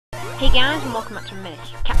Hey guys, and welcome back to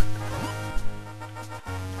Minish.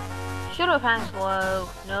 Shut up, Aslo.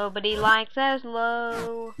 Nobody likes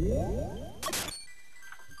Aslo.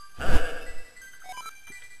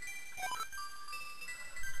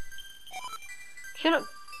 Shut up.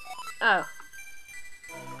 Oh.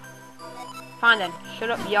 Fine then. Shut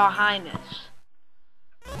up, Your Highness.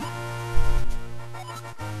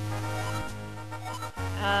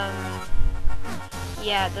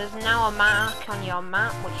 Yeah, there's now a mark on your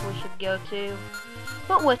map which we should go to,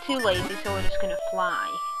 but we're too lazy, so we're just gonna fly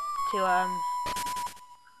to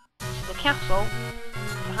the castle,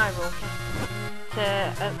 to Hyrule,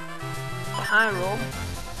 to Hyrule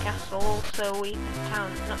Castle, so we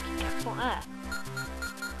town, not to castle,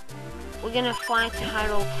 we're gonna fly to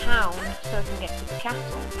Hyrule Town so we can get to the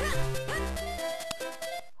castle.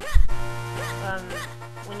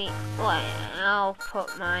 We need. Well, I'll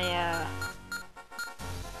put my.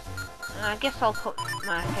 I guess I'll put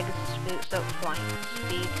my Pegasus boots up for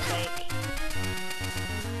speed's sake.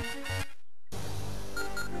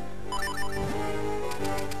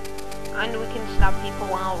 And we can stab people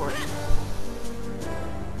while we're in.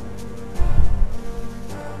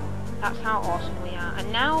 That's how awesome we are.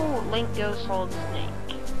 And now Link goes Solid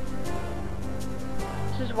Snake.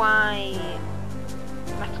 This is why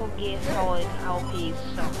Metal Gear Solid LPs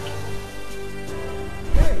suck.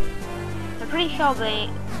 I'm pretty sure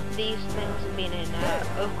these things have been in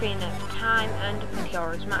Ocarina of Time and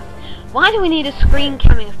Majora's Mask. Why do we need a screen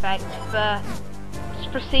camming effect for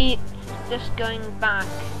just going back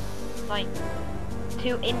like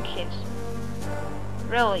 2 inches?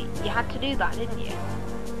 Really, you had to do that, didn't you?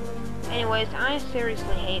 Anyways, I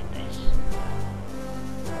seriously hate this.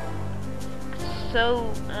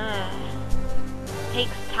 So,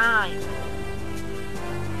 takes time.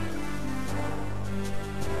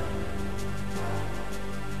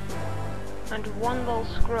 And one little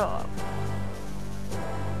scrub.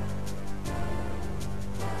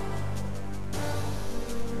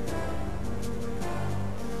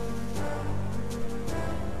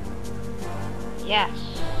 Yes.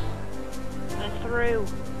 And through.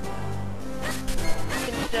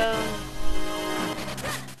 Stone.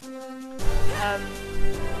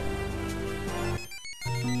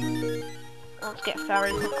 Let's get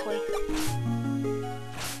ferry quickly.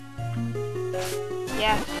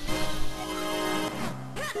 Yes.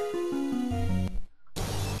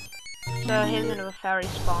 So here's another ferry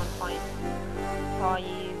spawn point for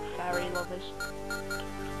you ferry lovers.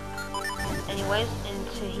 Anyways,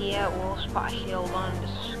 into here we'll spot a shield on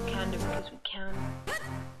just kind of because we can.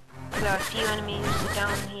 There are a few enemies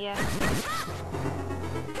down here.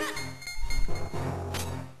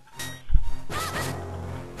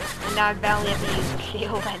 And I barely ever use a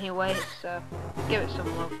shield anyway, so give it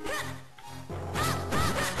some love.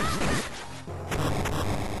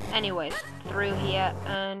 Anyways, through here,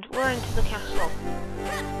 and we're into the castle.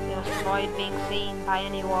 We must avoid being seen by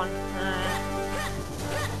anyone.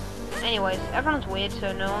 Anyways, everyone's weird,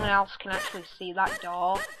 so no one else can actually see that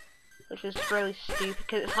door. Which is really stupid,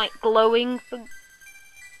 because it's like glowing for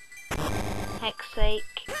heck's sake.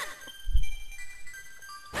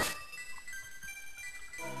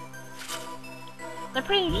 I'm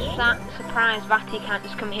pretty surprised Vati can't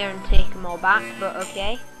just come here and take them all back, but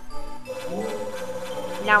okay.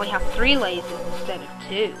 Now we have 3 lasers instead of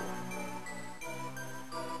 2.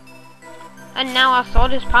 And now our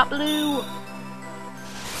sword is part blue.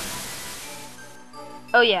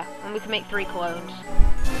 Oh yeah, and we can make 3 clones.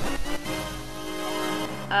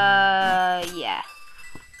 Yeah.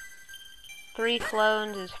 3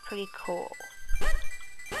 clones is pretty cool.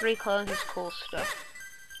 3 clones is cool stuff.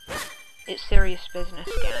 It's serious business,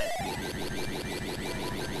 guys.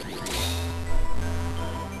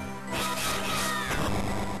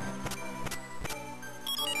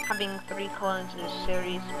 Having 3 clones is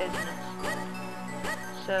serious business.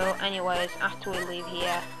 So, anyways, after we leave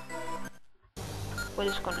here, we're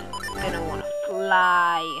just gonna wanna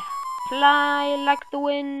fly. Fly like the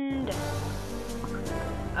wind.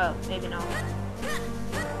 Oh, maybe not.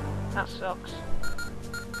 That sucks.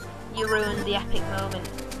 You ruined the epic moment.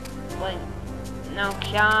 Like, now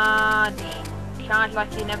charge. Charge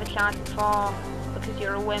like you never charged before, because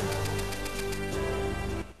you're a wimp.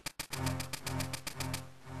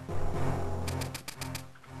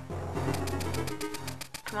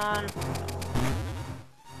 Come on.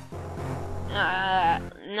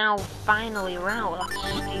 Now finally we're out of that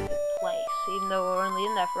stupid place, even though we're only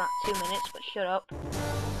in there for about 2 minutes, but shut up.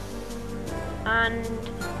 And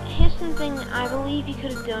here's something I believe you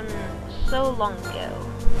could have done so long ago.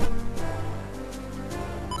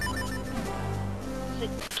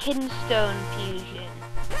 It's a kinstone fusion.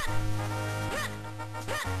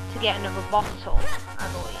 To get another bottle, I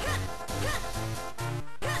believe.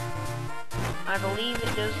 I believe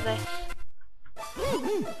it does this.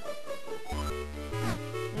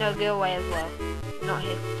 No, go away as well. We're not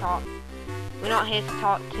here to talk. We're not here to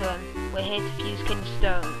talk to him. We're here to fuse kin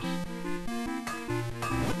stones.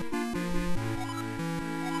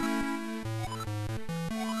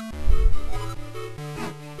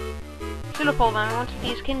 Shut up, old man. I want to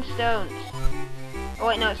fuse kin stones. Oh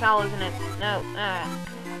wait, no, it's Al, isn't it? No.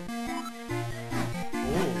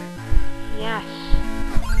 Yes.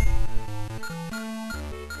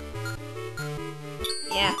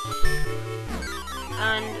 Yes.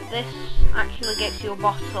 And this actually gets you a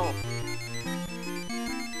bottle.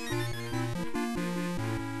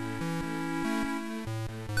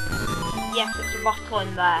 Yes, it's a bottle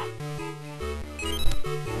in there.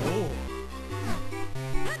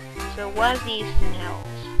 So where's the Eastern Hills?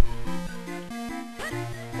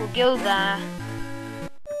 We'll go there.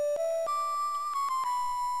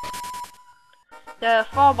 There are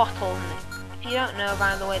 4 bottles in it. If you don't know,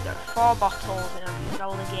 by the way, there are 4 bottles in every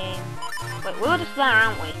Zelda game. Wait, we were just there,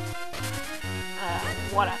 aren't we?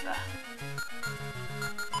 Whatever.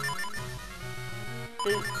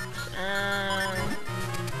 Boots,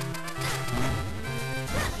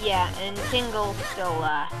 yeah, and Tingle's still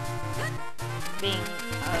there. Being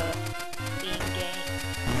gay.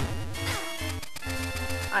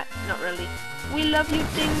 Not really. We love you,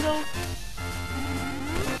 Tingle!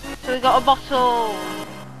 So we got a bottle!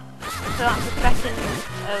 So that's the second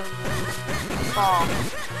of 4.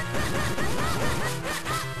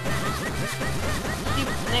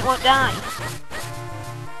 And it won't die.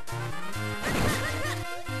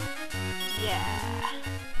 Yeah.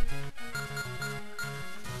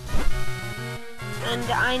 And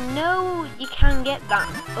I know you can get that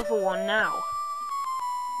other one now.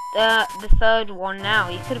 The third one now.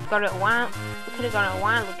 You could have got it a while. We could have got it a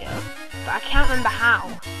while ago, but I can't remember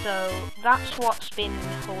how. So that's what's been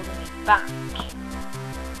holding me back.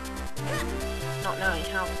 Not knowing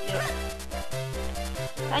how to do it.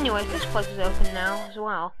 Anyways, this place is open now as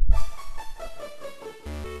well.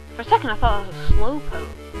 For a second I thought it was a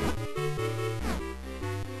slowpoke.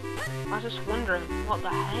 I was just wondering, what the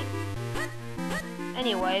heck?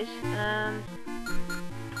 Anyways,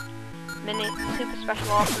 super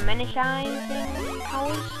special offer minishizing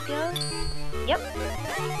powers go? Yep.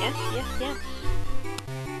 Yes.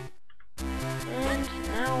 And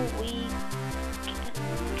now we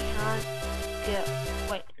can't go.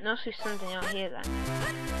 Wait, must be something out here then.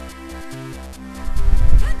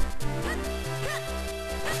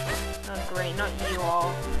 Oh great, not you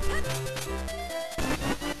all.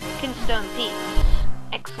 Kinstone piece.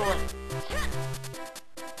 Excellent.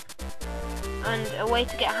 And a way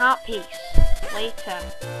to get a heart piece later.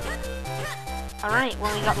 Alright,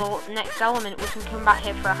 when we got the next element we can come back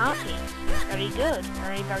here for a heart piece. Very good,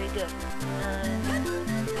 very good.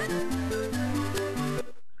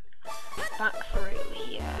 Back through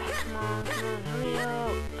here. Come on, hurry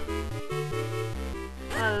up.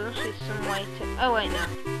 Oh, there must be some way to... Oh wait, no.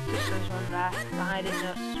 There's one there that I didn't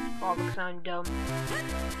notice before because I'm dumb.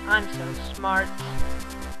 I'm so smart.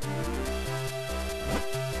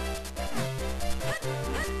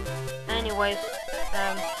 Anyways,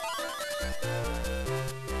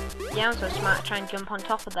 yeah, I'm so smart to try and jump on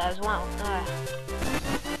top of there as well.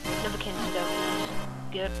 Another Kinstone.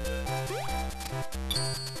 Good.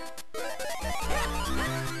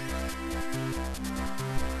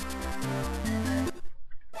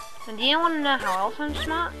 And do you want to know how else I'm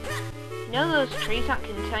smart? You know those trees that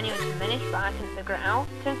can turn you into Minish, but I can figure it out?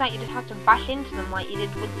 Turns out you just have to bash into them like you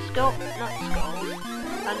did with the skull, not the skulls,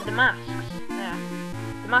 and the masks. Yeah.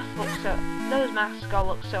 The masks look so... Those masks all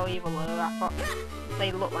look so evil though, I thought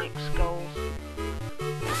they look like skulls.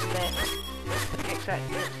 But, except at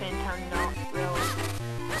the same time not really.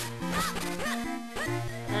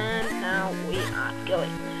 And now we are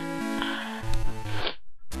going.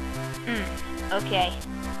 Okay.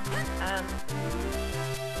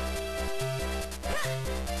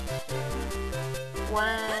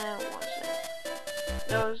 Where was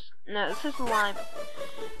it? No, this is the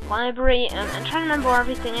library. I'm trying to remember where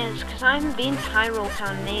everything is, because I haven't been to Hyrule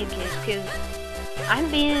Town in ages, because I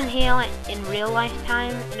haven't been in here like in real life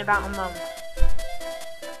time in about a month.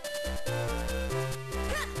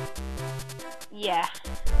 Yeah,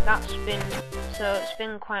 that's been, so it's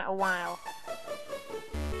been quite a while.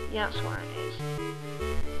 Yeah, that's where it is.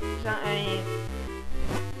 Is that a...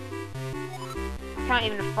 I can't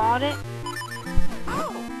even afford it.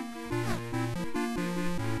 Oh!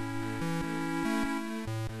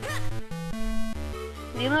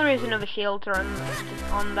 The only reason of a shield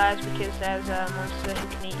on there is because there's a monster who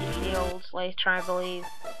can eat your shields later, I believe.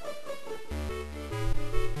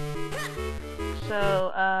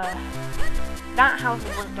 So, that house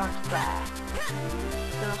is linked onto there.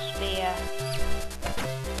 There must be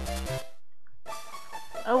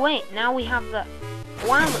oh wait, now we have the...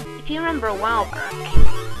 if you remember a while back,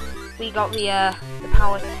 we got the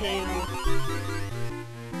power to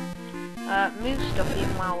move stuff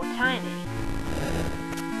even while we're tiny.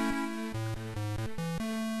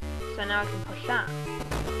 So now I can push that.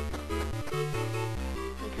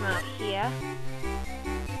 We come out here.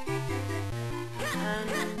 And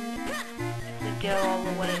if we go all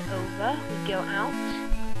the way over, we go out.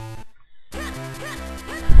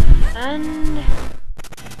 And...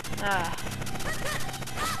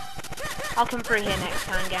 I'll come through here next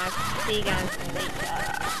time, guys. See you guys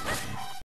later.